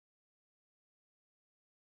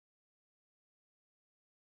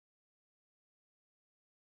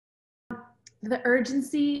The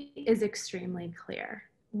urgency is extremely clear.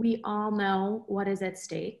 We all know what is at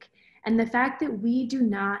stake, and the fact that we do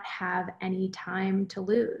not have any time to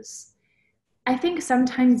lose. I think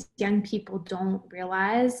sometimes young people don't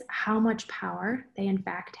realize how much power they in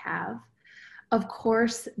fact have. Of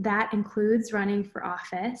course, that includes running for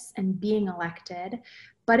office and being elected,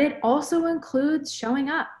 but it also includes showing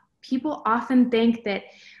up. People often think that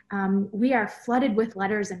we are flooded with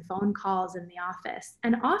letters and phone calls in the office,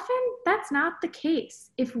 and often that's not the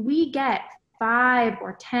case. If we get 5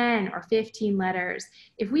 or 10 or 15 letters,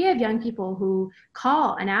 if we have young people who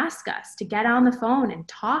call and ask us to get on the phone and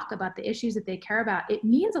talk about the issues that they care about, it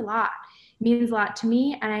means a lot. It means a lot to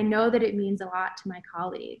me, and I know that it means a lot to my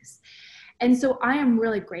colleagues. And so I am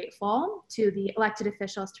really grateful to the elected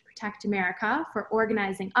officials to protect America for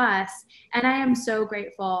organizing us. And I am so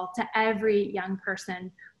grateful to every young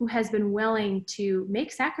person who has been willing to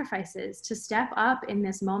make sacrifices to step up in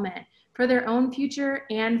this moment for their own future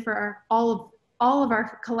and for all of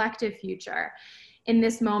our collective future in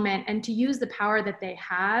this moment, and to use the power that they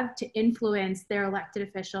have to influence their elected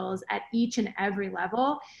officials at each and every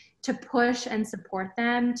level to push and support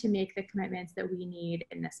them to make the commitments that we need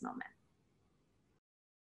in this moment.